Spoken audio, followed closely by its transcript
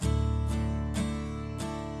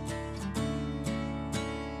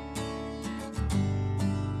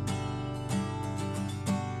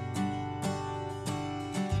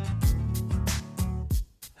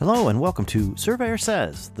Hello and welcome to Surveyor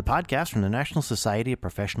Says, the podcast from the National Society of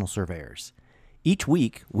Professional Surveyors. Each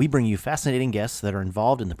week, we bring you fascinating guests that are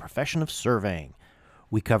involved in the profession of surveying.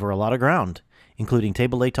 We cover a lot of ground, including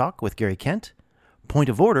Table A Talk with Gary Kent, Point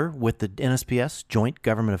of Order with the NSPS Joint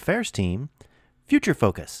Government Affairs Team, Future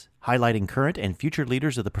Focus, highlighting current and future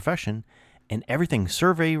leaders of the profession, and everything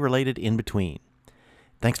survey-related in between.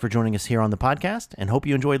 Thanks for joining us here on the podcast, and hope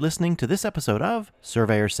you enjoyed listening to this episode of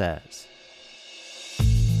Surveyor Says.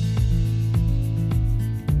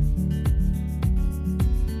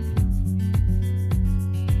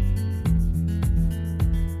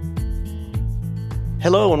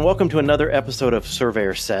 Hello and welcome to another episode of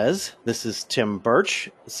Surveyor Says. This is Tim Birch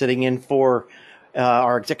sitting in for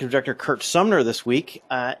our Executive Director Kurt Sumner this week,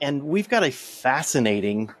 and we've got a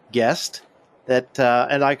fascinating guest that,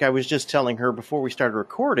 and like I was just telling her before we started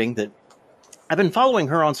recording, that I've been following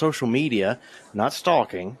her on social media, not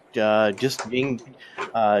stalking, just being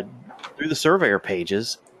through the Surveyor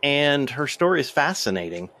pages, and her story is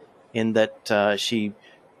fascinating in that she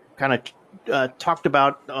kind of talked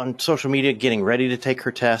about on social media getting ready to take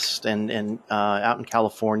her test and out in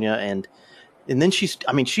California, and then she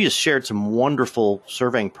has shared some wonderful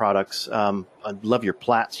surveying products. I love your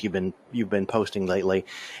plats you've been posting lately,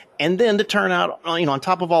 and then to turn out, on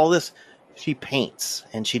top of all this, she paints,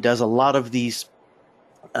 and she does a lot of these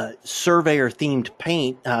surveyor themed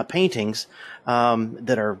paintings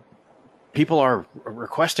that people are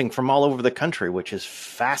requesting from all over the country, which is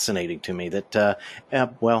fascinating to me. That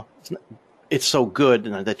it's so good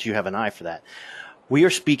that you have an eye for that. We are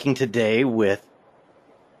speaking today with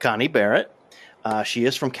Connie Barrett. She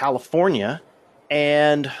is from California.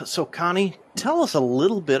 And so, Connie, tell us a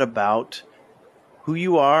little bit about who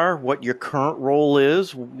you are, what your current role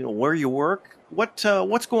is, where you work. What's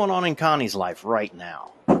going on in Connie's life right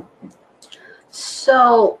now?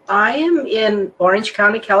 So I am in Orange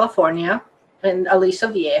County, California, in Aliso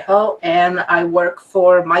Viejo, and I work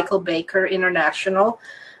for Michael Baker International,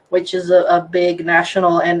 which is a big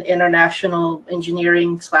national and international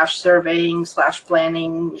engineering / surveying /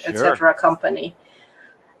 planning, Sure. etc. company.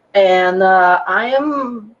 And I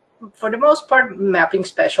am, for the most part, mapping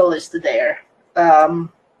specialist there. And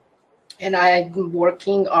I'm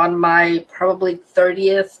working on my probably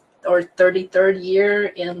 30th or 33rd year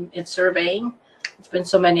in surveying. It's been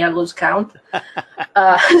so many I lose count.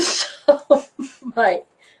 So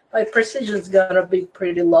my precision is going to be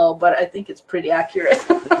pretty low, but I think it's pretty accurate.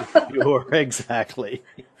 Exactly.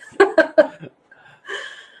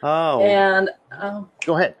 Oh. And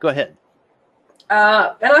Go ahead.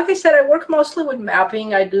 and like I said, I work mostly with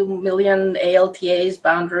mapping. I do million ALTAs,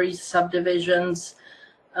 boundaries, subdivisions,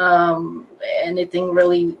 anything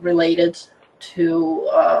really related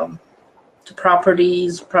to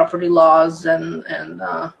properties, property laws, and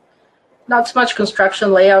not so much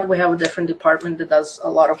construction layout. We have a different department that does a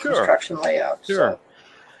lot of construction layout. Sure.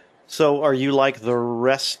 So are you like the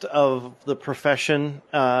rest of the profession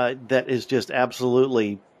that is just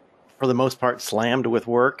absolutely, for the most part, slammed with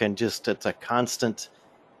work, and just it's a constant,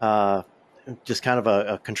 just kind of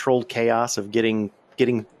a controlled chaos of getting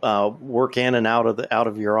work in and out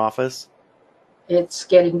of your office? It's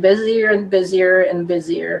getting busier and busier and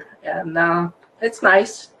busier, and it's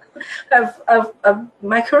nice.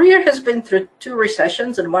 My career has been through 2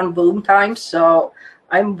 recessions and 1 boom time, so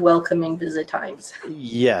I'm welcoming busy times.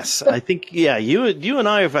 Yes, I think you and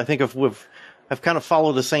I have kind of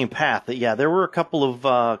followed the same path. That there were a couple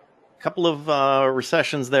of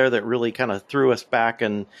recessions there that really kind of threw us back,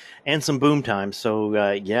 and some boom times. So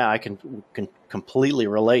I can completely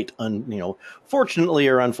relate. Fortunately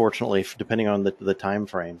or unfortunately, depending on the time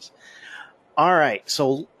frames. All right,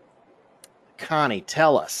 so Connie,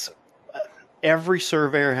 tell us. Every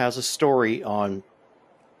surveyor has a story on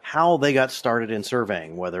how they got started in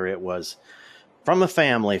surveying, whether it was from a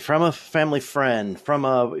family friend,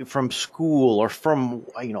 from school, or from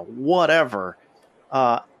whatever.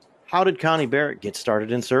 How did Connie Barrett get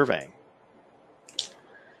started in surveying?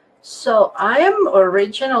 So I am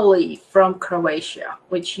originally from Croatia,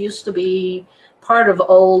 which used to be part of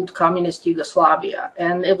old communist Yugoslavia,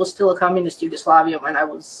 and it was still a communist Yugoslavia when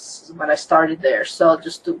I started there. So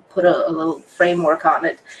just to put a little framework on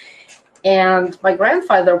it. And my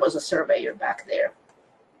grandfather was a surveyor back there.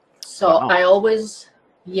 So Wow. I always,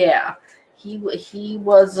 he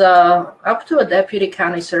was up to a deputy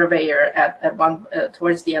county surveyor at one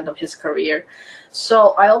towards the end of his career.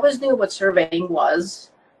 So I always knew what surveying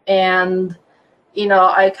was, and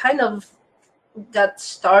I kind of got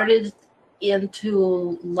started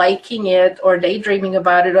into liking it or daydreaming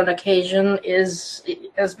about it on occasion. Is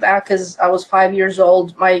as back as I was 5 years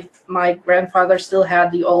old, my grandfather still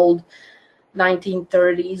had the old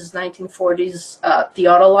 1930s, 1940s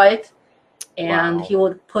theodolite. And Wow. he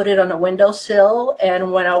would put it on a windowsill.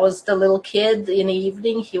 And when I was the little kid in the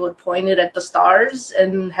evening, he would point it at the stars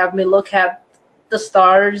and have me look at the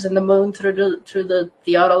stars and the moon through the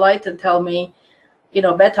theodolite and tell me,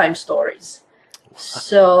 bedtime stories.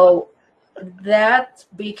 So that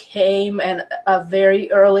became a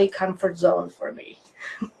very early comfort zone for me.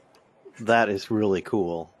 That is really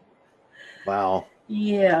cool. Wow.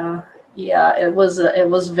 Yeah, it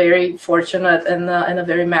was very fortunate and a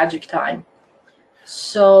very magic time.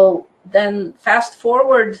 So then fast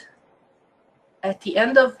forward at the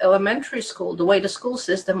end of elementary school, the way the school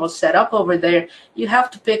system was set up over there, you have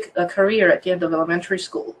to pick a career at the end of elementary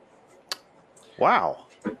school. Wow.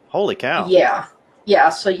 Holy cow. Yeah.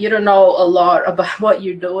 So you don't know a lot about what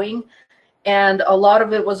you're doing. And a lot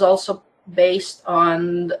of it was also based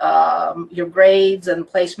on your grades and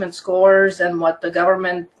placement scores and what the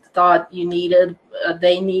government thought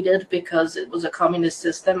they needed, because it was a communist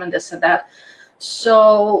system and this and that.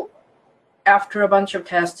 So after a bunch of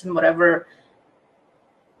tests and whatever,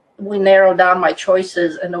 we narrowed down my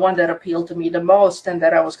choices, and the one that appealed to me the most and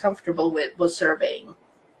that I was comfortable with was surveying.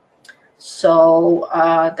 So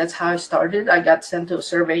that's how I started. I got sent to a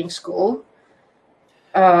surveying school.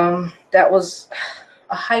 That was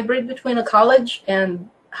a hybrid between a college and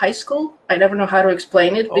high school. I never know how to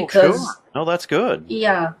explain it because sure. No, that's good.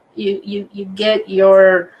 Yeah, you get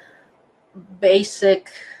your basic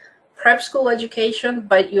prep school education,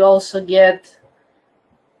 but you also get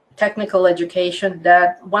technical education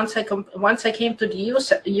that once I came to the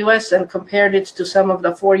US and compared it to some of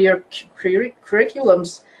the 4-year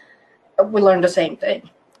curriculums, we learned the same thing.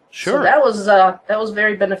 Sure. So that was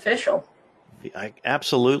very beneficial.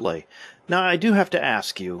 Absolutely. Now I do have to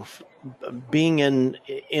ask you, being in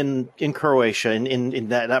Croatia, in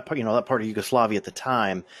that part, that part of Yugoslavia at the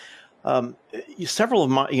time, several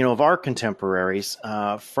of of our contemporaries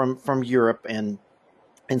from Europe and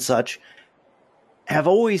such have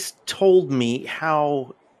always told me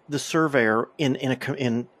how the surveyor in a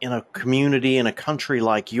community, in a country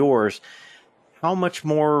like yours, how much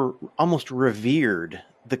more almost revered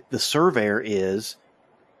the surveyor is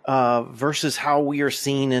versus how we are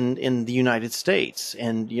seen in the United States.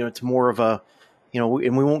 And it's more of a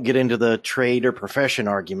and we won't get into the trade or profession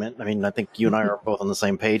argument. I mean, I think you and I are both on the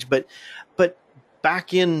same page. But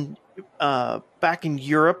back in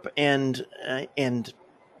Europe and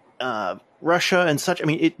Russia and such, I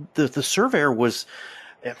mean, the surveyor was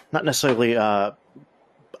not necessarily a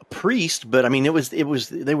priest, but I mean,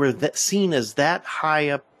 they were seen as that high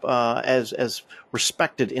up, as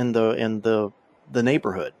respected in the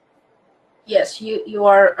neighborhood. Yes, you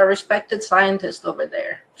are a respected scientist over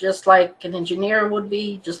there, just like an engineer would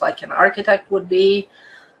be, just like an architect would be.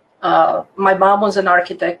 My mom was an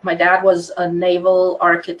architect. My dad was a naval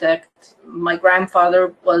architect. My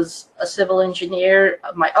grandfather was a civil engineer.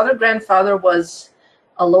 My other grandfather was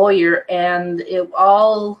a lawyer, and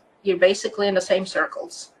you're basically in the same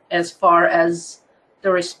circles as far as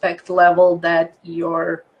the respect level that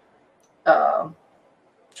your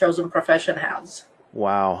chosen profession has.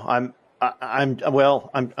 Wow, I'm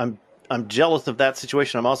jealous of that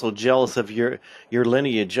situation. I'm also jealous of your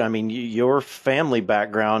lineage. I mean, your family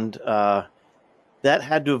background, that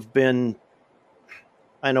had to have been.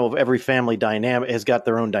 I know every family dynamic has got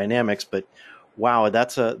their own dynamics, but wow,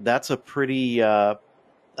 that's a pretty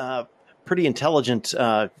intelligent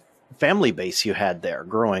family base you had there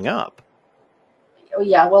growing up. Oh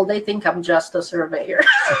yeah, well, they think I'm just a surveyor.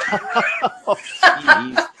 Oh,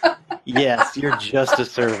 yes, you're just a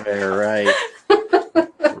surveyor, right?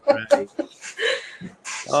 Right.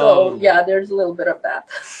 So yeah, there's a little bit of that.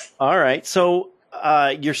 All right. So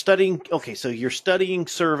you're studying. Okay, so you're studying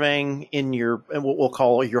surveying in what we'll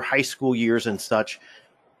call your high school years and such.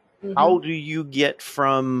 Mm-hmm. How do you get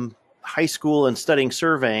from high school and studying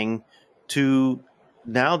surveying to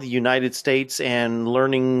now the United States and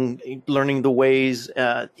learning the ways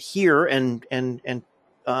here and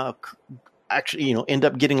actually end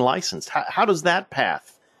up getting licensed? How does that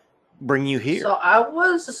path bring you here? So I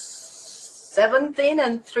was 17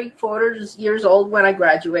 3/4 years old when I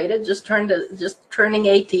graduated, just turning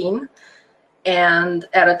 18. And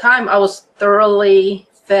at a time I was thoroughly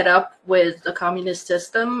fed up with the communist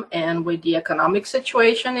system and with the economic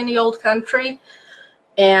situation in the old country,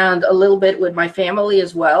 and a little bit with my family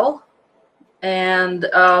as well. And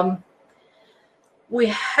we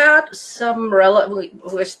had some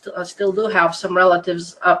we still do have some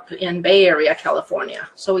relatives up in Bay Area, California.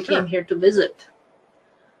 So we came here to visit.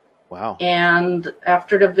 Wow. And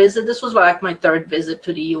after the visit, this was like my third visit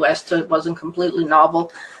to the U.S., so it wasn't completely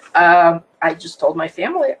novel. I just told my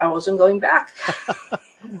family I wasn't going back.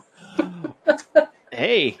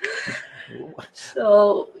 Hey,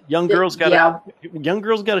 So young girls got yeah,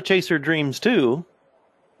 to chase their dreams too.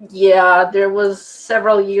 yeah, there was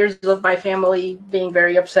several years of my family being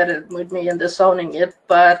very upset with me and disowning it,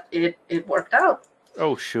 but it worked out.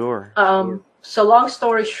 Oh, sure. So long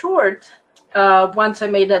story short, once I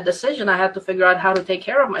made that decision, I had to figure out how to take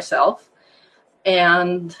care of myself,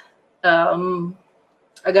 and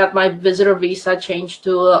I got my visitor visa changed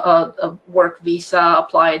to a work visa,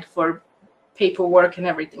 applied for paperwork and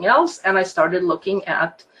everything else, and I started looking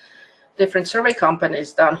at different survey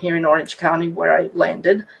companies down here in Orange County where I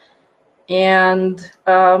landed. And,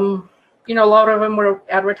 you know, a lot of them were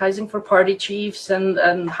advertising for party chiefs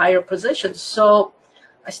and higher positions. So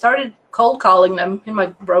I started cold calling them in my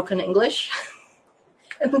broken English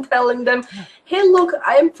and telling them, hey, look,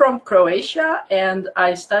 I'm from Croatia and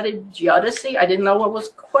I studied geodesy. I didn't know what was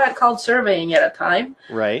quite called surveying at a time.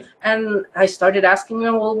 Right. And I started asking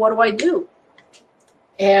them, well, what do I do?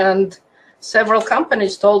 And several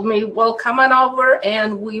companies told me, well, come on over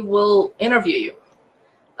and we will interview you.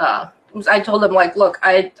 I told them, like, look,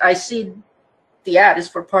 I see the ad is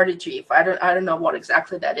for party chief. I don't know what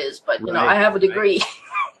exactly that is, but you know, I have a degree.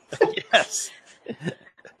 Right. Yes.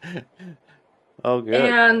 Oh, good.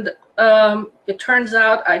 And it turns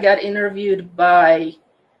out I got interviewed by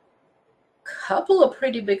a couple of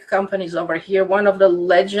pretty big companies over here. One of the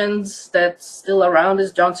legends that's still around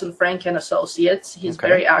is Johnson Frank and Associates. He's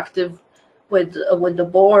very active with the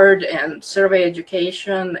board and survey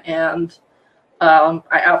education, and I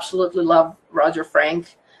absolutely love Roger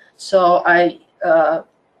Frank. So I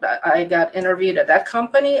got interviewed at that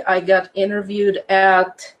company. I got interviewed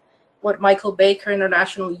at what Michael Baker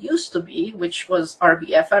International used to be, which was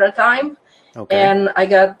RBF at a time. Okay. And I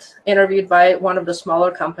got interviewed by one of the smaller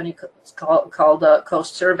companies called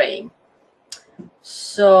Coast Surveying.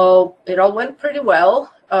 So it all went pretty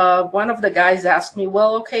well. One of the guys asked me,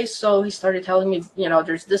 well, okay, so he started telling me, you know,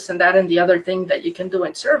 there's this and that and the other thing that you can do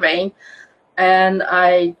in surveying. And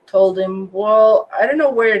I told him, well, I don't know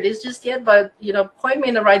where it is just yet, but, you know, point me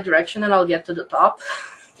in the right direction and I'll get to the top.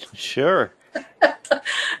 Sure.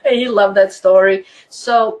 And he loved that story.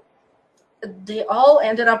 So they all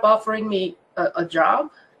ended up offering me a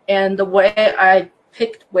job. And the way I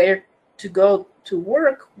picked where to go to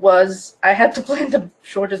work was I had to plan the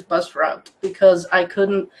shortest bus route because I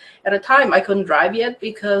couldn't, at a time, I couldn't drive yet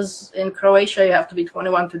because in Croatia you have to be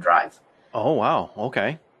 21 to drive. Oh, wow.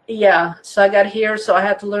 Okay. Yeah, so I got here, so I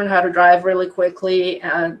had to learn how to drive really quickly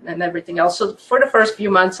and everything else. So for the first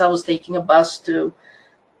few months, I was taking a bus to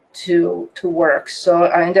work. So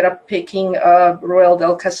I ended up picking Royal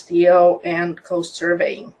del Castillo and Coast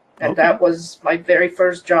Surveying, and that was my very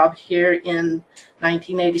first job here in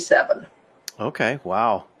 1987. Okay,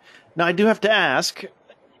 wow. Now I do have to ask,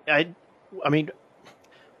 I mean,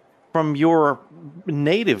 from your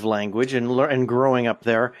native language and growing up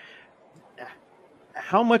there,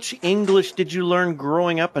 how much English did you learn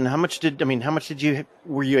growing up, and how much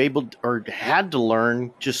were you able to, or had to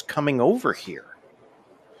learn just coming over here?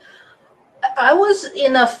 I was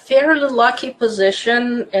in a fairly lucky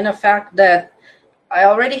position in the fact that I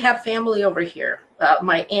already had family over here.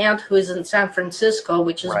 My aunt, who is in San Francisco,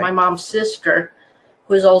 which is my mom's sister,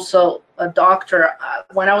 who is also a doctor.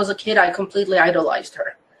 When I was a kid, I completely idolized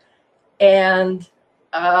her. And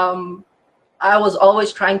I was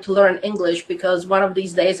always trying to learn English because one of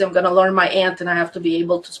these days I'm going to learn my aunt and I have to be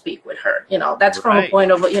able to speak with her. You know, that's from a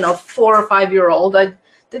point of, 4 or 5 year old. It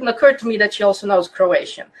didn't occur to me that she also knows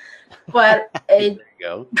Croatian. But there you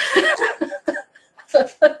go.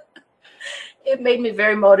 It made me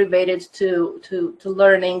very motivated to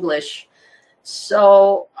learn English.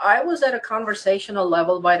 So I was at a conversational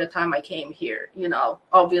level by the time I came here. You know,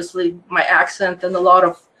 obviously my accent and a lot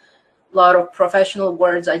of professional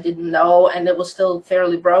words I didn't know, and it was still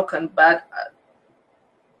fairly broken, but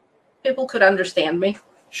people could understand me.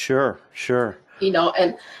 Sure. You know,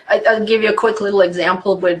 and I'll give you a quick little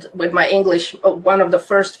example with my English. One of the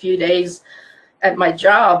first few days at my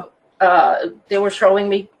job, they were showing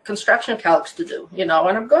me construction calcs to do, you know,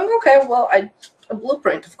 and I'm going, okay, well, a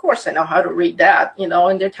blueprint, of course I know how to read that, you know,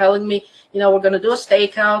 and they're telling me, you know, we're going to do a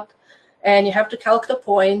stakeout, and you have to calc the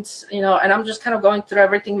points, you know, and I'm just kind of going through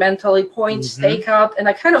everything mentally, points, stakeout, and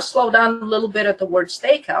I kind of slow down a little bit at the word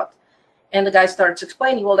stakeout. And the guy starts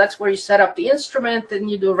explaining, well, that's where you set up the instrument and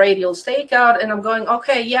you do a radial stakeout. And I'm going,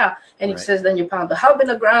 okay, yeah. And he says, then you pound the hub in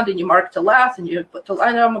the ground and you mark the lath and you put the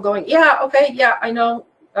line on. I'm going, yeah, okay, yeah, I know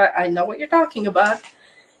what you're talking about.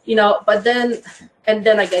 You know, but then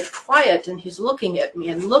I get quiet and he's looking at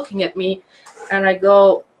me and I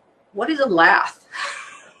go, what is a lath?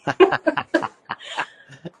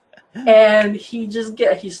 And he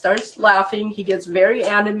starts laughing. He gets very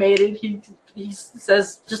animated. He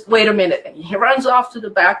says, "Just wait a minute." And he runs off to the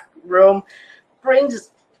back room,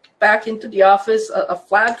 brings back into the office a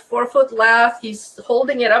flat 4-foot lath. He's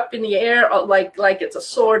holding it up in the air like it's a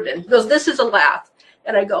sword, and he goes, "This is a lath."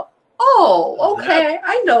 And I go, "Oh, okay,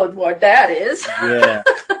 I know what that is." Yeah.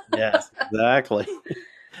 Yes, exactly.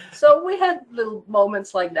 So we had little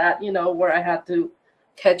moments like that, where I had to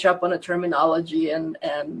catch up on a terminology and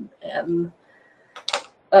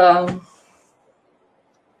um,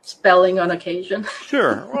 spelling on occasion.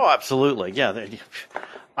 Sure. Oh, absolutely. Yeah.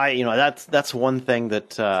 That's one thing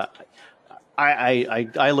that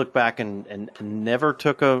I look back and never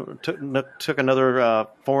took another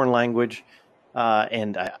foreign language,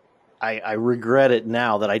 and I regret it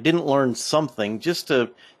now that I didn't learn something just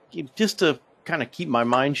to kind of keep my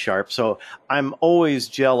mind sharp. So I'm always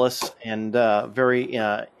jealous and very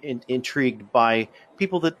intrigued by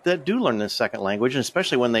people that do learn this second language, and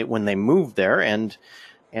especially when they move there and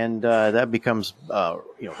that becomes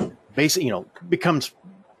becomes,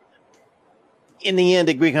 in the end,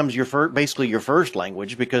 it becomes basically your first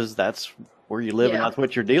language, because that's where you live and that's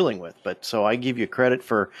what you're dealing with. But so I give you credit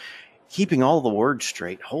for keeping all the words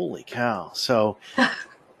straight. Holy cow. So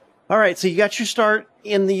all right, so you got your start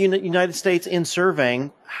in the United States in surveying.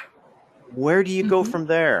 Where do you go from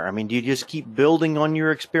there? I mean, do you just keep building on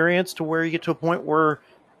your experience to where you get to a point where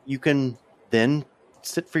you can then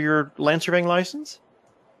sit for your land surveying license?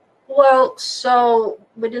 Well, so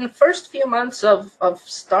within the first few months of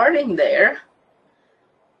starting there,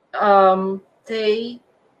 they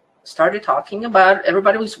started talking about,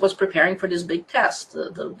 everybody was preparing for this big test,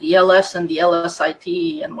 the ELS and the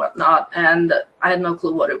LSIT and whatnot, and I had no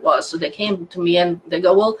clue what it was. So they came to me and they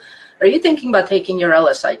go, "Well, are you thinking about taking your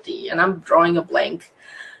LSIT?" And I'm drawing a blank.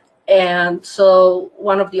 And so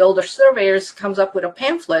one of the older surveyors comes up with a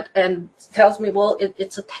pamphlet and tells me, "Well,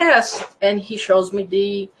 it's a test," and he shows me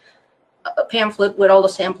the pamphlet with all the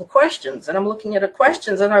sample questions. And I'm looking at the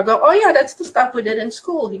questions and I go, "Oh yeah, that's the stuff we did in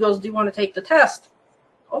school." He goes, "Do you want to take the test?"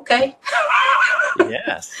 Okay.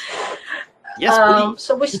 Yes. Yes,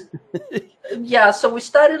 so we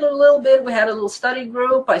studied a little bit. We had a little study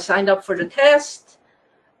group. I signed up for the test,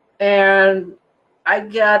 and I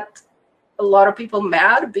got a lot of people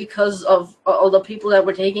mad because of all the people that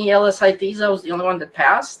were taking LSITs. I was the only one that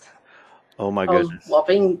passed. Oh my I was goodness.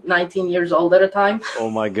 whopping 19 years old at a time. Oh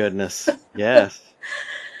my goodness. Yes.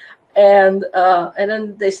 And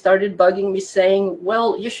then they started bugging me, saying,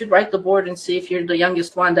 "Well, you should write the board and see if you're the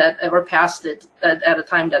youngest one that ever passed it at a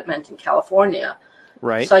time that meant in California."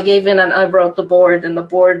 Right. So I gave in and I wrote the board, and the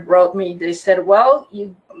board wrote me. They said, "Well,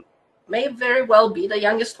 you may very well be the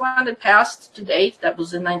youngest one that passed to date." That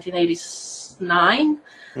was in 1989.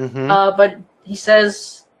 But he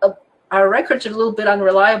says, "Our records are a little bit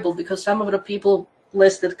unreliable because some of the people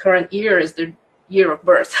listed current year as their year of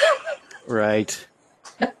birth." Right.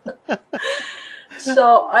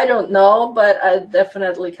 So I don't know, but I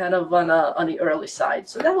definitely kind of on the early side.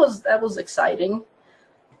 So that was exciting,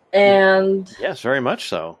 and yes, very much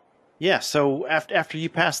so. Yeah. So after you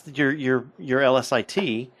passed your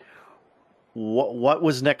LSIT, what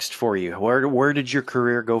was next for you? Where did your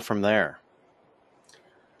career go from there?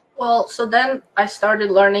 well, so then I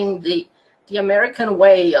started learning the American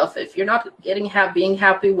way of, if you're not being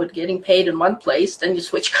happy with getting paid in one place, then you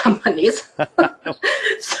switch companies.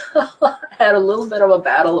 So I had a little bit of a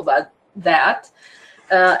battle about that,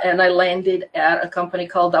 and I landed at a company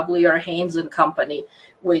called W.R. Haynes and Company,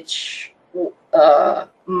 which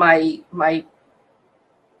my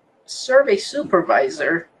survey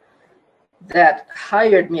supervisor that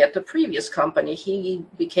hired me at the previous company, he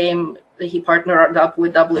partnered up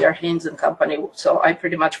with W.R. Haynes and Company. So I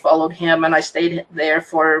pretty much followed him, and I stayed there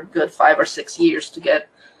for a good 5 or 6 years to get,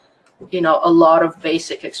 a lot of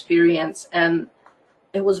basic experience. And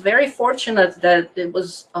it was very fortunate that it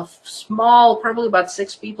was a small, probably about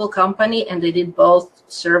 6 people company, and they did both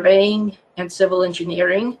surveying and civil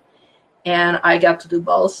engineering. And I got to do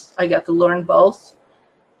both. I got to learn both.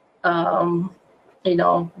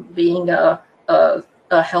 Being a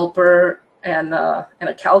helper and a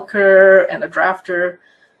calcer and a drafter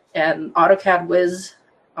and AutoCAD whiz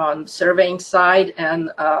on surveying side,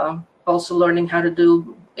 and also learning how to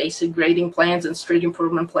do basic grading plans and street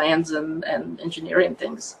improvement plans and engineering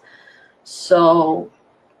things. So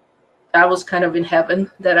I was kind of in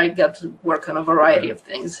heaven that I got to work on a variety of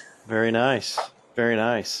things. Very nice. Very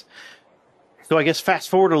nice. So I guess fast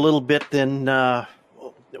forward a little bit then.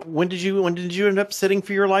 When did you end up sitting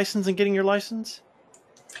for your license and getting your license?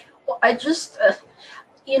 Well, I just,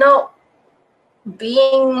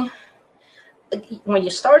 being when you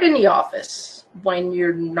start in the office, when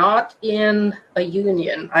you're not in a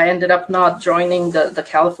union, I ended up not joining the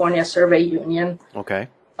California Survey Union. Okay.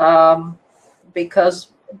 Because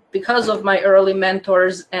of my early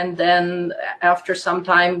mentors, and then after some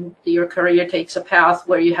time, your career takes a path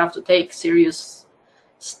where you have to take serious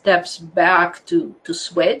steps back to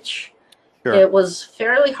switch. Sure. It was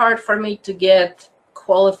fairly hard for me to get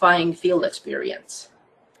qualifying field experience.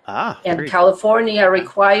 And California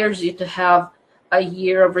requires you to have a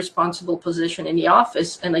year of responsible position in the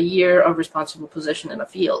office and a year of responsible position in the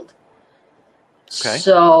field. Okay.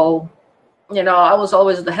 So, I was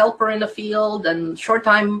always the helper in the field and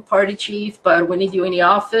short-time party chief, but we need you in the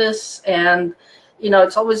office. And,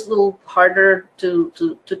 it's always a little harder to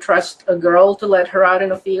trust a girl to let her out in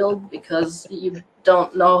the field, because you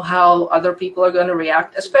don't know how other people are going to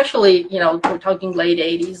react, especially, we're talking late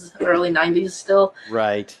 80s, early 90s still.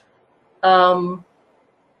 Right.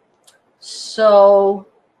 So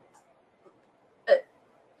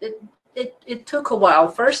it took a while.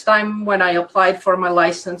 First time when I applied for my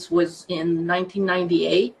license was in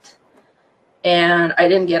 1998, and I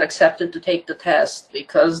didn't get accepted to take the test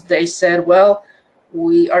because they said, well,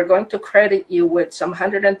 we are going to credit you with some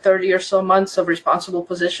 130 or so months of responsible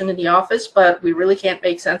position in the office, but we really can't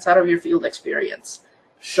make sense out of your field experience.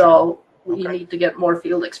 So you need to get more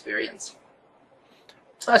field experience.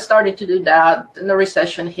 So I started to do that, and the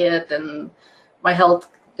recession hit, and my health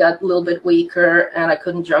got a little bit weaker, and I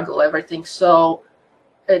couldn't juggle everything. So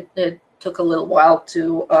it took a little while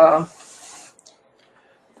to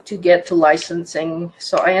get to licensing.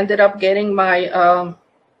 So I ended up getting my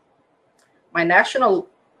my national.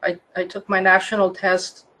 I took my national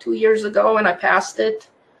test 2 years ago, and I passed it.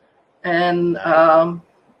 And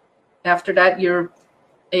after that, you're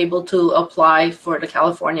able to apply for the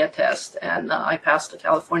California test, and I passed the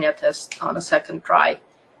California test on a second try,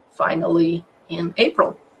 finally in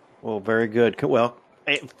April. Well, very good. Well,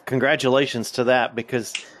 congratulations to that,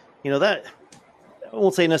 because that, I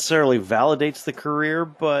won't say necessarily validates the career,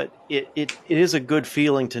 but it is a good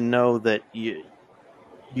feeling to know that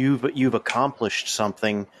you've accomplished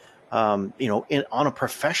something, on a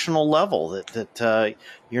professional level, that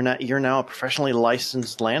you're now a professionally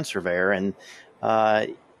licensed land surveyor, and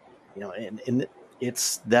and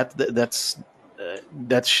it's that's a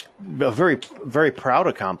very, very proud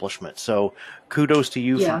accomplishment. So kudos to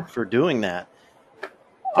you for doing that.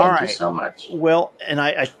 Thank you so much. Well,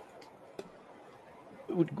 and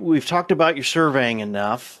we've talked about your surveying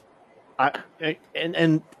enough.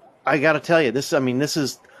 And I got to tell you, this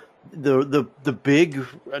is the big,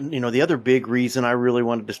 the other big reason I really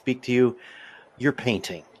wanted to speak to you. Your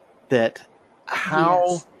painting, that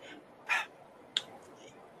how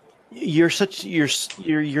you're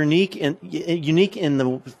unique in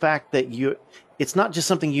the fact that it's not just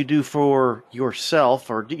something you do for yourself,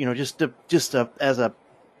 or just as a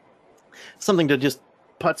something to just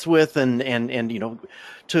putz with and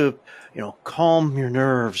to calm your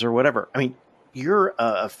nerves or whatever. I mean, you're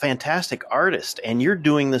a fantastic artist, and you're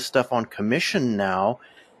doing this stuff on commission now.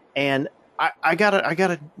 And I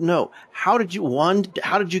gotta know, how did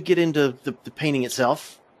you get into the painting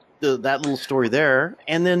itself, that little story there,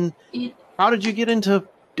 and then how did you get into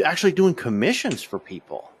actually doing commissions for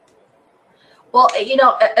people? Well,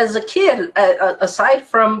 as a kid, aside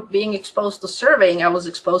from being exposed to surveying, I was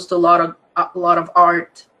exposed to a lot of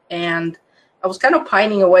art, and I was kind of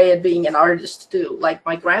pining away at being an artist too. Like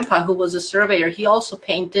my grandpa, who was a surveyor, he also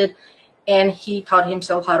painted, and he taught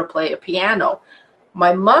himself how to play a piano.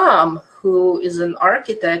 My mom, who is an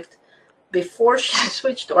architect, before she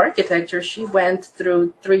switched to architecture, she went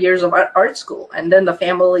through 3 years of art school, and then the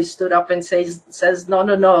family stood up and says,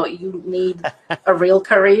 no, you need a real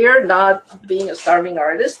career, not being a starving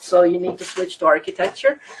artist, so you need to switch to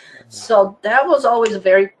architecture. So that was always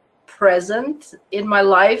very present in my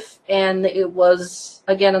life, and it was,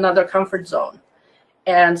 again, another comfort zone.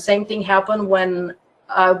 And same thing happened when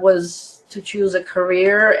I was to choose a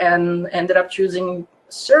career and ended up choosing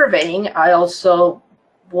surveying. I also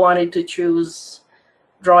wanted to choose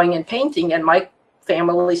drawing and painting, and my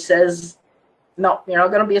family says, no, you're not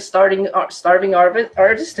going to be a starving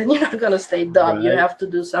artist, and you're not going to stay dumb. Right. You have to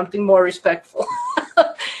do something more respectful.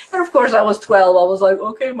 And of course, I was 12. I was like,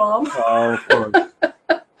 okay, Mom. Oh, of course.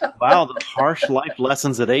 Wow, the harsh life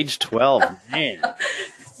lessons at age 12, man.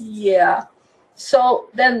 Yeah. So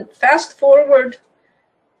then fast forward,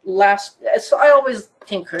 so I always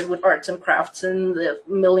tinkered with arts and crafts and the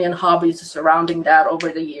million hobbies surrounding that over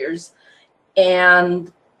the years.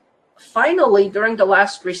 And finally, during the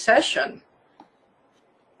last recession,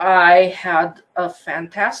 I had a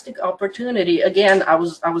fantastic opportunity. Again, I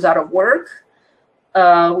was out of work.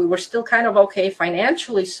 We were still kind of okay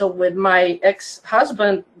financially. So with my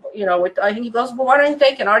ex-husband, I think he goes, well, why don't you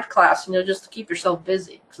take an art class, just to keep yourself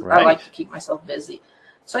busy? Right. I like to keep myself busy.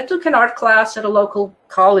 So I took an art class at a local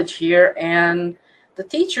college here, and the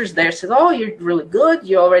teachers there said, oh, you're really good.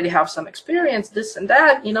 You already have some experience, this and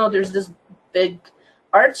that. There's this big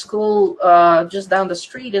art school just down the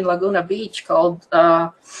street in Laguna Beach called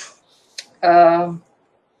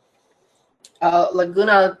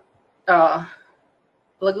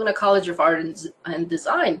Laguna College of Art and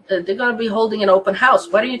Design. They're going to be holding an open house.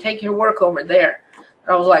 Why don't you take your work over there?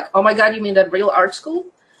 And I was like, oh my God, you mean that real art school?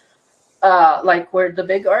 Like where the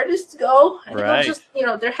big artists go? And right. Just,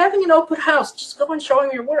 they're having an open house. Just go and show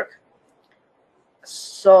them your work.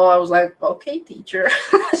 So I was like, okay, teacher.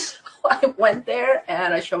 So I went there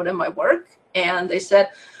and I showed them my work. And they said,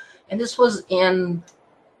 and this was in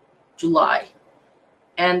July.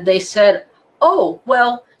 And they said, oh,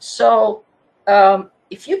 well, so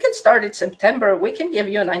if you can start in September, we can give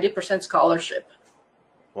you a 90% scholarship.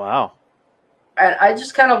 Wow. And I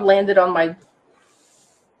just kind of landed on my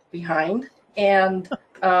behind and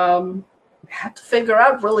had to figure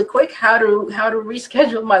out really quick how to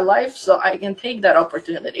reschedule my life so I can take that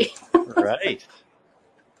opportunity. Right.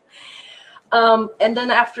 And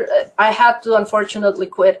then after, I had to unfortunately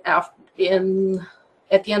quit at the end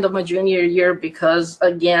of my junior year because,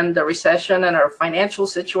 again, the recession and our financial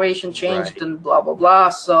situation changed, right, and blah, blah, blah.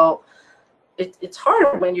 So it's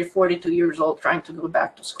hard when you're 42 years old trying to go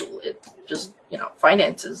back to school. It just,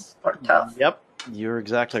 finances are tough. Yep, you're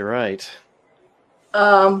exactly right.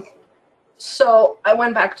 So I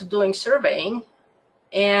went back to doing surveying,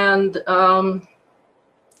 and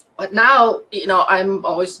but now, I'm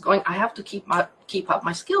always going, I have to keep up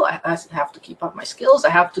my skill. I have to keep up my skills. I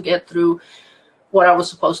have to get through what I was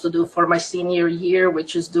supposed to do for my senior year,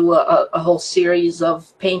 which is do a whole series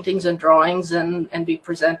of paintings and drawings and be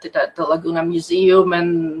presented at the Laguna Museum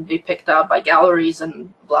and be picked up by galleries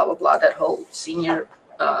and blah, blah, blah, that whole senior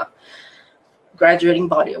graduating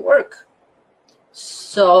body of work.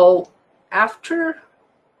 So after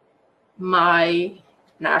my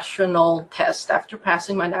national test, after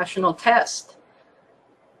passing my national test,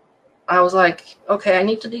 I was like, okay, I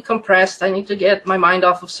need to decompress. I need to get my mind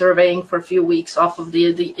off of surveying for a few weeks, off of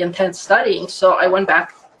the intense studying. So I went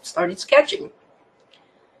back, started sketching.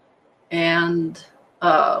 And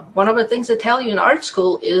one of the things they tell you in art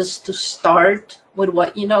school is to start with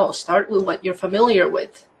what you know, start with what you're familiar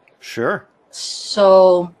with. Sure.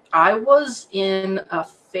 So I was in a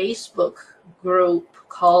Facebook group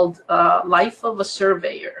called Life of a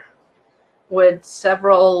Surveyor with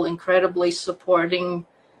several incredibly supporting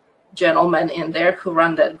gentlemen in there who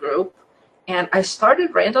run that group. And I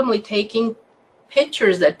started randomly taking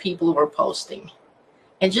pictures that people were posting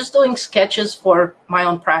and just doing sketches for my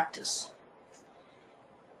own practice.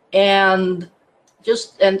 And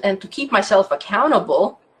just and to keep myself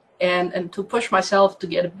accountable and to push myself to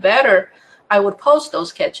get better, I would post those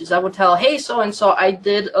sketches. I would tell, hey, so-and-so, I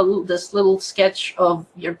did this little sketch of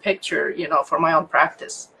your picture, for my own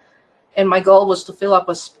practice. And my goal was to fill up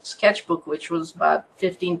a sketchbook, which was about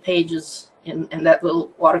 15 pages in that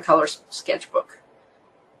little watercolor sketchbook.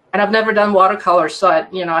 And I've never done watercolor, so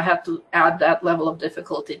I had to add that level of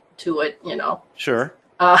difficulty to it, Sure.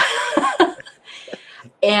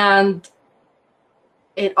 And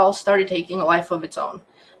it all started taking a life of its own.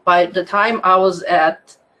 By the time I was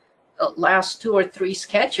at the last 2 or 3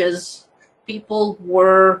 sketches, people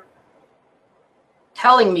were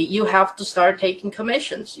telling me, you have to start taking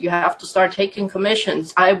commissions. You have to start taking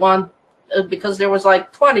commissions. I want, because there was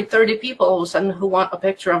like 20, 30 people all of a sudden who want a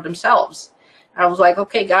picture of themselves. I was like,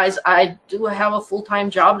 okay, guys, I do have a full-time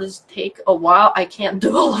job. This take a while. I can't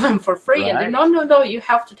do all of them for free. Right. And they're, no, you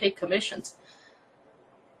have to take commissions.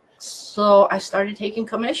 So I started taking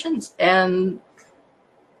commissions, and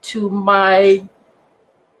to my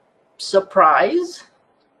surprise,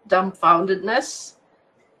 dumbfoundedness,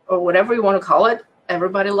 or whatever you want to call it,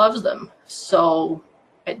 everybody loves them. So,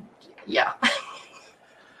 yeah.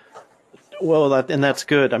 Well, and that's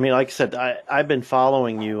good. I mean, like I said, I've been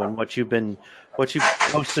following you and what you've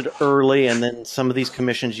posted early, and then some of these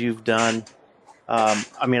commissions you've done.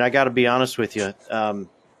 I mean, I got to be honest with you.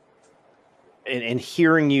 And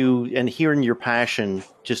hearing you and hearing your passion,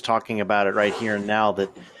 just talking about it right here and now, that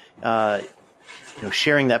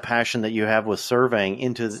sharing that passion that you have with surveying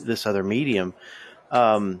into this other medium.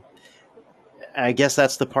 I guess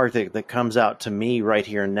that's the part that comes out to me right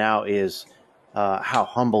here and now is how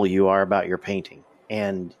humble you are about your painting.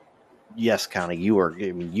 And yes, Connie, you're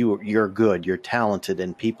good, you're talented,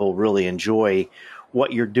 and people really enjoy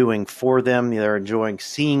what you're doing for them. They're enjoying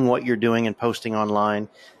seeing what you're doing and posting online.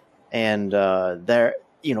 and there,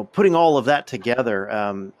 putting all of that together,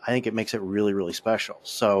 I think it makes it really, really special.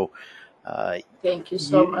 So, Thank you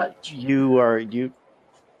so much.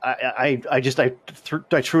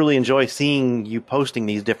 I truly enjoy seeing you posting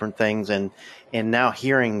these different things, and now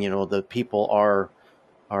hearing, the people are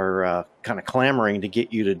kind of clamoring to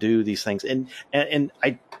get you to do these things, and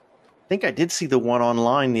I think I did see the one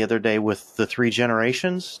online the other day with the 3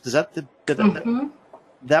 generations. Does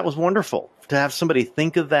that was wonderful to have somebody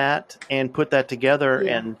think of that and put that together,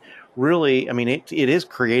 and really, I mean, it is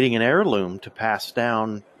creating an heirloom to pass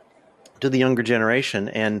down to the younger generation,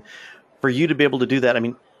 and for you to be able to do that, I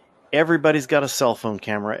mean, everybody's got a cell phone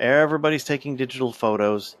camera, everybody's taking digital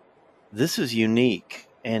photos. This is unique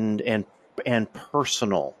and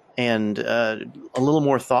personal, and a little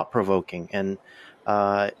more thought provoking, and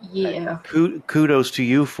kudos to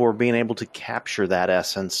you for being able to capture that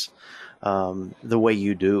essence the way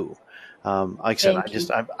you do. Like I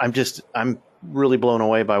said, I'm really blown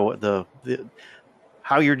away by what the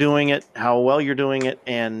how you're doing it, how well you're doing it,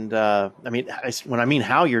 and when I mean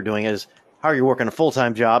how you're doing it is how you're working a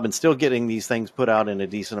full-time job and still getting these things put out in a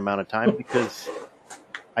decent amount of time, because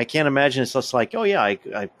I can't imagine it's just like, oh yeah,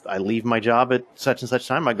 I leave my job at such and such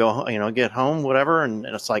time, I go, get home, whatever, and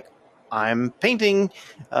it's like I'm painting.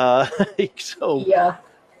 So yeah,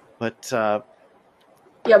 but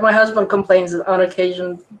my husband complains on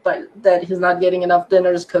occasion that he's not getting enough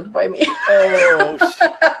dinners cooked by me. Oh,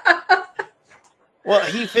 well,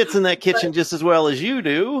 he fits in that kitchen just as well as you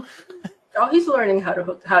do. Oh, he's learning how to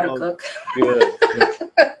cook. Good.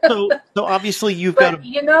 So obviously you've got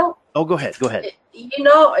to. Oh, go ahead.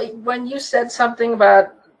 When you said something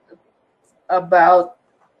about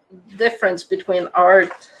difference between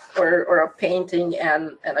art or a painting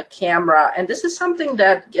and a camera, and this is something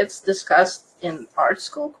that gets discussed in art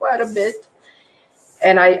school quite a bit,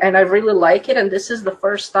 and I really like it, and this is the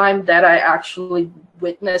first time that I actually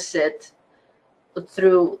witness it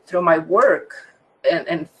through my work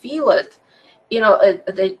and feel it.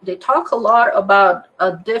 They talk a lot about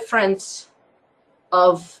a difference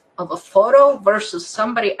of a photo versus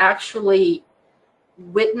somebody actually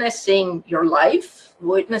witnessing your life,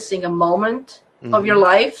 witnessing a moment of your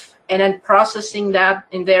life, and then processing that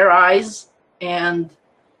in their eyes and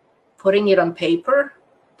putting it on paper,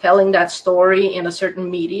 telling that story in a certain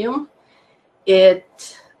medium. A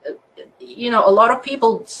lot of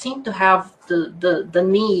people seem to have the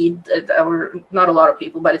need, or not a lot of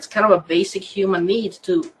people, but it's kind of a basic human need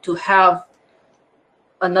to have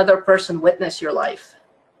another person witness your life.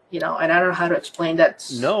 And I don't know how to explain that.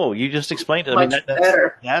 No, you just explained it. Much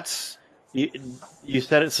better. That's you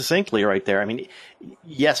said it succinctly right there. I mean,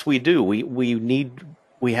 yes, we do.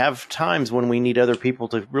 We have times when we need other people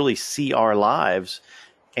to really see our lives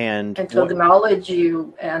and to acknowledge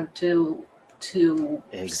you and to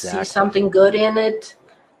see something good in it,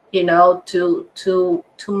 to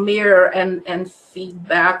mirror and feed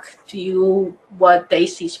back to you what they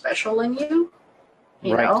see special in you,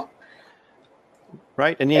 you know.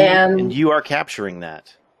 Right, and you are capturing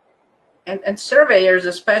that. And surveyors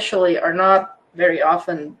especially are not very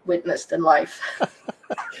often witnessed in life.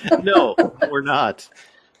 No, we're not.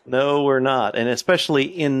 No, we're not. And especially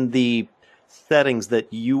in the settings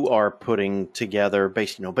that you are putting together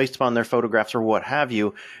based upon their photographs or what have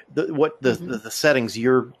you, the settings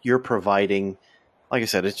you're providing, like I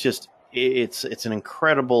said, it's an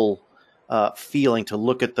incredible feeling to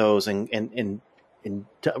look at those and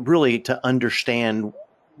to really to understand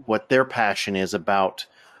what their passion is about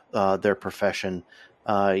their profession.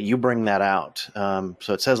 You bring that out.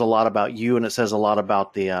 So it says a lot about you, and it says a lot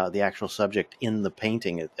about the actual subject in the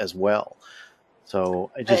painting as well.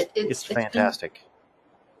 So it's fantastic.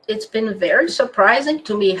 It's been very surprising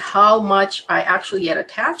to me how much I actually get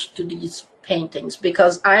attached to these paintings,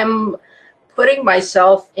 because I'm putting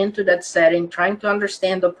myself into that setting, trying to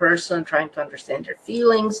understand the person, trying to understand their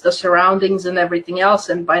feelings, the surroundings, and everything else.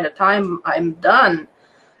 And by the time I'm done,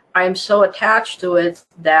 I'm so attached to it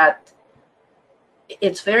that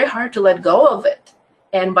it's very hard to let go of it.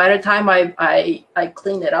 And by the time I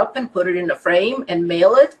clean it up and put it in a frame and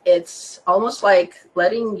mail it, it's almost like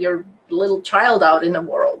letting your little child out in the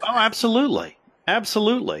world. Oh, absolutely.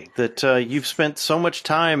 Absolutely. That you've spent so much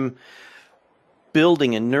time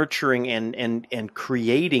building and nurturing and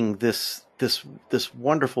creating this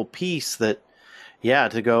wonderful piece that,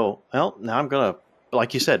 to go, well, now I'm going to,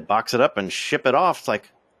 like you said, box it up and ship it off. It's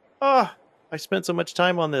like, I spent so much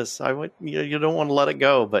time on this. You don't want to let it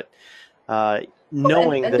go, but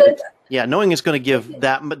knowing knowing it's going to give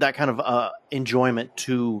that kind of enjoyment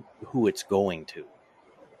to who it's going to.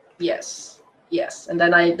 Yes, and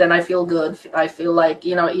then I feel good. I feel like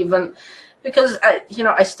even because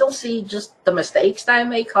I still see just the mistakes that I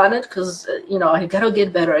make on it because I gotta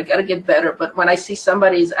get better. I gotta get better. But when I see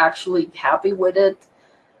somebody's actually happy with it,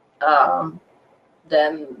 um,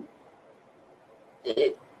 then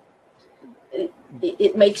it, it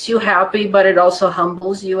it makes you happy, but it also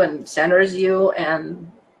humbles you and centers you,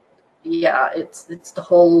 and yeah, it's the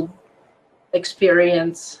whole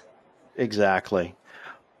experience. Exactly.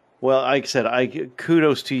 Well, like I said, I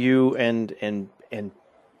kudos to you and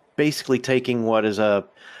basically taking what is uh,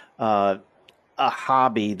 a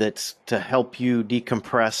hobby that's to help you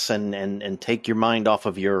decompress and take your mind off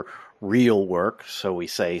of your real work, so we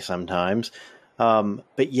say sometimes.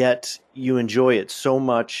 But yet you enjoy it so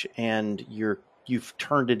much, and you've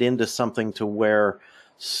turned it into something to where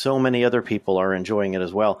so many other people are enjoying it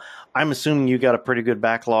as well. I'm assuming you got a pretty good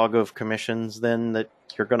backlog of commissions then that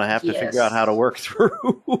you're going to have to figure out how to Yes. work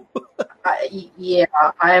through. Yeah,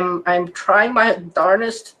 I'm trying my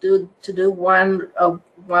darnest to do one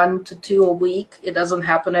to two a week. It doesn't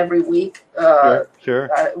happen every week. Sure, sure.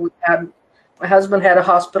 We had My husband had a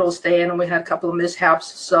hospital stay and we had a couple of mishaps,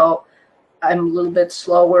 so I'm a little bit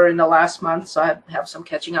slower in the last month, so I have some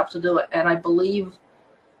catching up to do. And I believe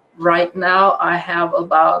right now I have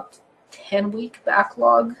about 10-week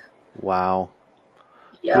backlog. Wow.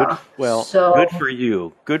 Good. Yeah, Well, so good for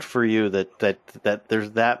you. Good for you that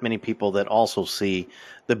there's that many people that also see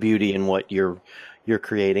the beauty in what you're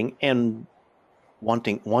creating and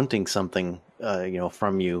wanting something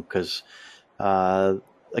from you because uh,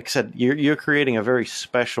 like I said, you're creating a very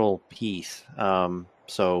special piece.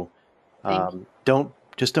 So thank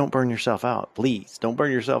don't burn yourself out, please. Don't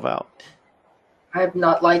burn yourself out. I'm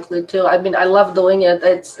not likely to. I mean, I love doing it.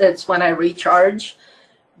 It's when I recharge,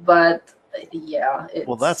 but yeah,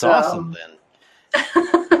 Well, that's it's awesome then.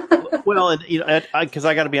 Well, and because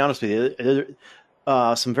I got to be honest with you,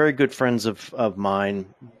 some very good friends of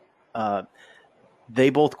mine. Uh, they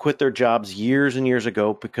both quit their jobs years and years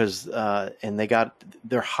ago because and they got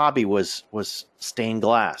their hobby was stained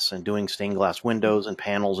glass and doing stained glass windows and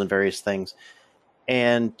panels and various things.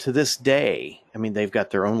 And to this day, I mean, they've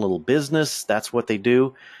got their own little business. That's what they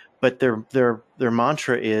do. But their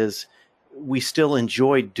mantra is, we still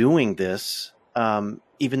enjoy doing this,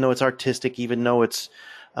 even though it's artistic, even though it's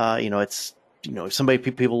somebody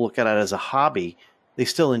people look at it as a hobby. They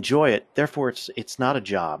still enjoy it. Therefore, it's not a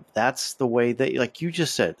job. That's the way they, like you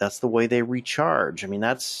just said, that's the way they recharge. I mean,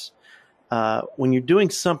 that's when you're doing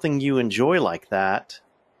something you enjoy like that,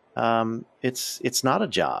 it's not a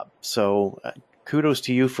job. So kudos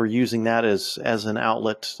to you for using that as an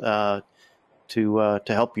outlet to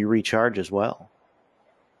help you recharge as well.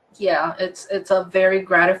 yeah, it's a very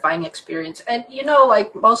gratifying experience. And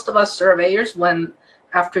like most of us surveyors, when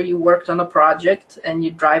after you worked on a project and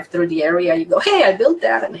you drive through the area, you go, "Hey, I built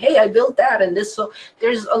that," and "Hey, I built that," and this. So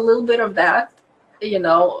there's a little bit of that,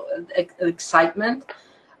 excitement.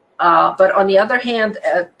 But on the other hand,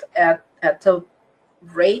 at the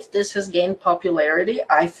rate this has gained popularity,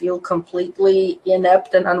 I feel completely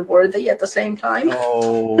inept and unworthy at the same time.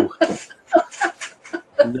 Oh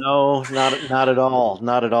no, not at all,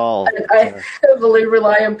 not at all. I heavily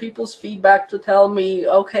rely on people's feedback to tell me,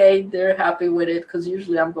 okay, they're happy with it, because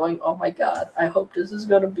usually I'm going, oh my God, I hope this is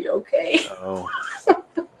going to be okay. Oh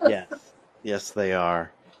yes, yes they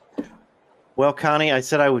are. Well, Connie, I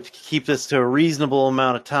said I would keep this to a reasonable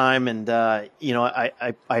amount of time, and I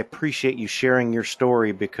appreciate you sharing your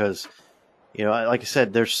story because like I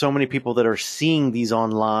said, there's so many people that are seeing these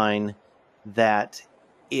online that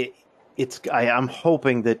it I'm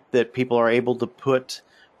hoping that people are able to put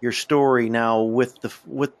your story now with the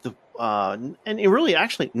and it really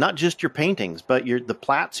actually not just your paintings, but the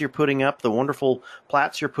plats you're putting up, the wonderful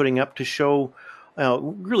plats you're putting up to show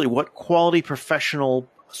really what quality professional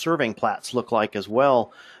surveying plats look like as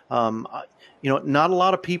well. Not a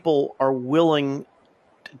lot of people are willing.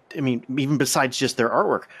 I mean, even besides just their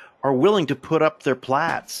artwork, are willing to put up their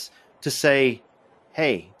plats to say,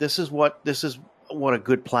 "Hey, this is what a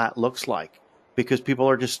good plat looks like," because people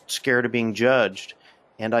are just scared of being judged.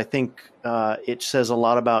 And I think it says a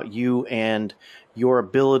lot about you and your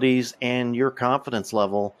abilities and your confidence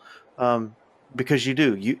level, because you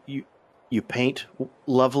do you paint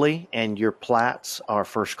lovely and your plats are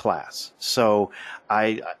first class. So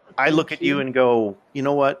I I look Thank at you you. and go, you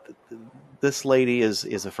know what? This lady is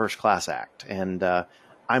a first class act, and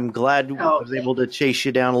I'm glad I Oh, was able to chase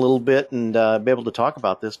you down a little bit and be able to talk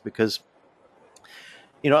about this because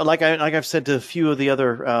like I've said to a few of the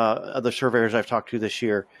other surveyors I've talked to this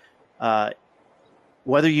year, uh,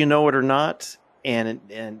 whether you know it or not, and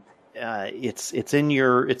it's in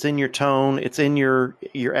your tone, it's in your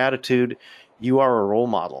attitude. You are a role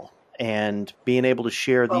model, and being able to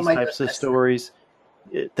share Oh these my types of goodness. stories,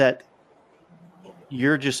 that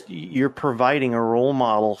you're providing a role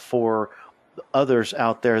model for others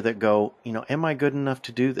out there that go, am I good enough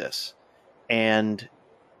to do this? And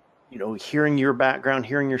hearing your background,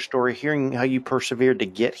 hearing your story, hearing how you persevered to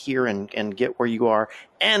get here and get where you are,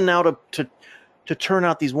 and now to turn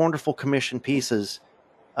out these wonderful commission pieces.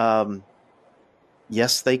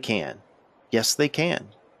 Yes, they can. Yes, they can,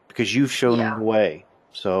 because you've shown them Yeah. the way.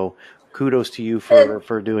 So kudos to you And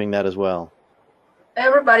for doing that as well.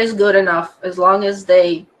 everybody's good enough as long as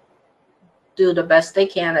they do the best they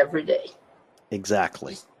can every day.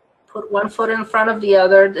 Exactly. Just put one foot in front of the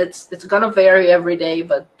other. It's gonna vary every day,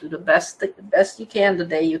 but do the best you can the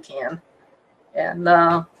day you can. And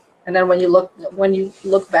then when you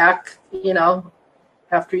look back,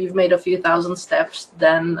 after you've made a few thousand steps,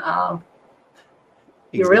 then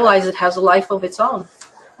you realize it has a life of its own.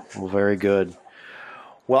 Well, very good.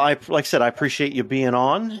 Well, like I said, I appreciate you being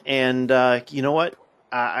on, and you know what?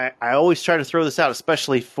 I always try to throw this out,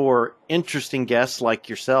 especially for interesting guests like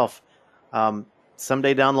yourself.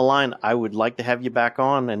 Someday down the line, I would like to have you back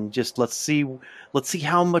on, and just let's see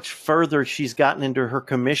how much further she's gotten into her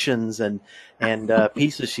commissions and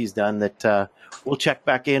pieces she's done. That we'll check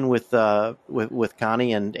back in with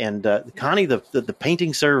Connie and Connie, the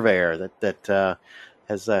painting surveyor that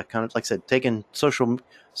has kind of, like I said, taken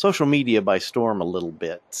social media by storm a little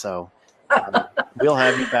bit. So we'll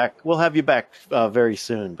have you back. We'll have you back very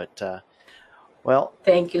soon. But well,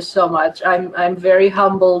 thank you so much. I'm very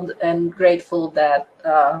humbled and grateful that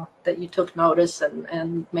you took notice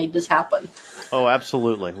and made this happen. Oh,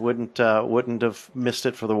 absolutely. Wouldn't have missed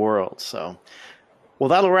it for the world. So, well,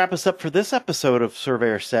 that'll wrap us up for this episode of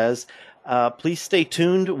Surveyor Says. Please stay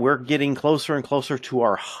tuned. We're getting closer and closer to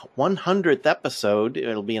our 100th episode.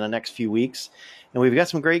 It'll be in the next few weeks. And we've got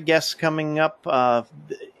some great guests coming up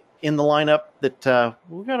in the lineup that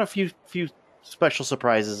we've got a few special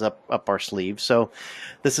surprises up our sleeves. So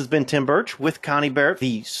this has been Tim Birch with Connie Barrett,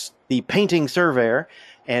 the painting surveyor,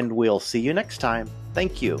 and we'll see you next time.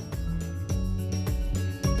 Thank you.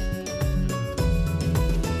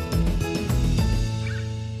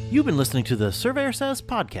 You've been listening to the Surveyor Says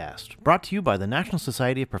podcast, brought to you by the National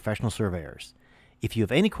Society of Professional Surveyors. If you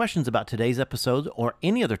have any questions about today's episode or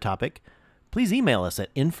any other topic, please email us at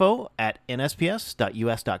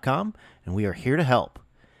info@nsps.us.com, and we are here to help.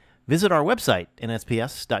 Visit our website,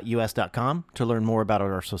 nsps.us.com, to learn more about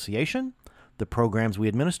our association, the programs we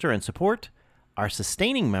administer and support, our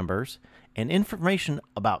sustaining members, and information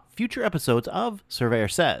about future episodes of Surveyor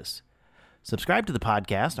Says. Subscribe to the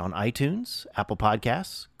podcast on iTunes, Apple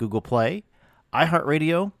Podcasts, Google Play,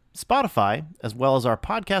 iHeartRadio, Spotify, as well as our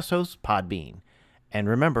podcast host, Podbean. And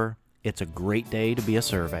remember, it's a great day to be a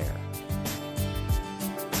surveyor.